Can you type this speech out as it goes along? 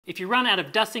If you run out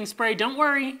of dusting spray, don't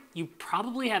worry. You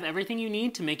probably have everything you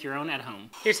need to make your own at home.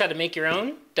 Here's how to make your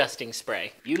own dusting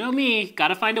spray. You know me,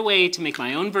 gotta find a way to make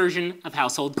my own version of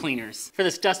household cleaners. For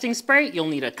this dusting spray, you'll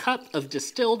need a cup of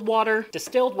distilled water.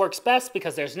 Distilled works best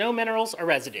because there's no minerals or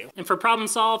residue. And for problem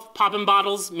solve, popping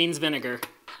bottles means vinegar.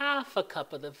 Half a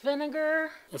cup of the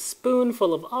vinegar, a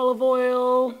spoonful of olive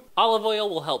oil. Olive oil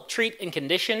will help treat and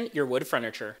condition your wood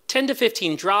furniture. 10 to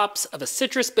 15 drops of a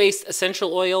citrus-based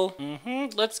essential oil.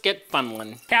 Let's get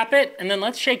funneling. Cap it, and then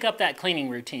let's shake up that cleaning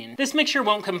routine. This mixture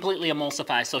won't completely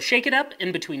emulsify, so shake it up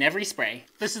in between every spray.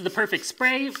 This is the perfect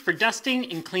spray for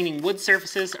dusting and cleaning wood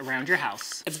surfaces around your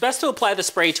house. It's best to apply the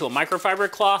spray to a microfiber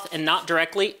cloth and not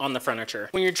directly on the furniture.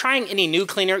 When you're trying any new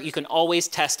cleaner, you can always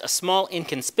test a small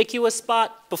inconspicuous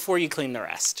spot before you clean the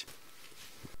rest.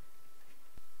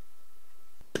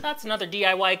 That's another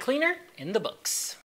DIY cleaner in the books.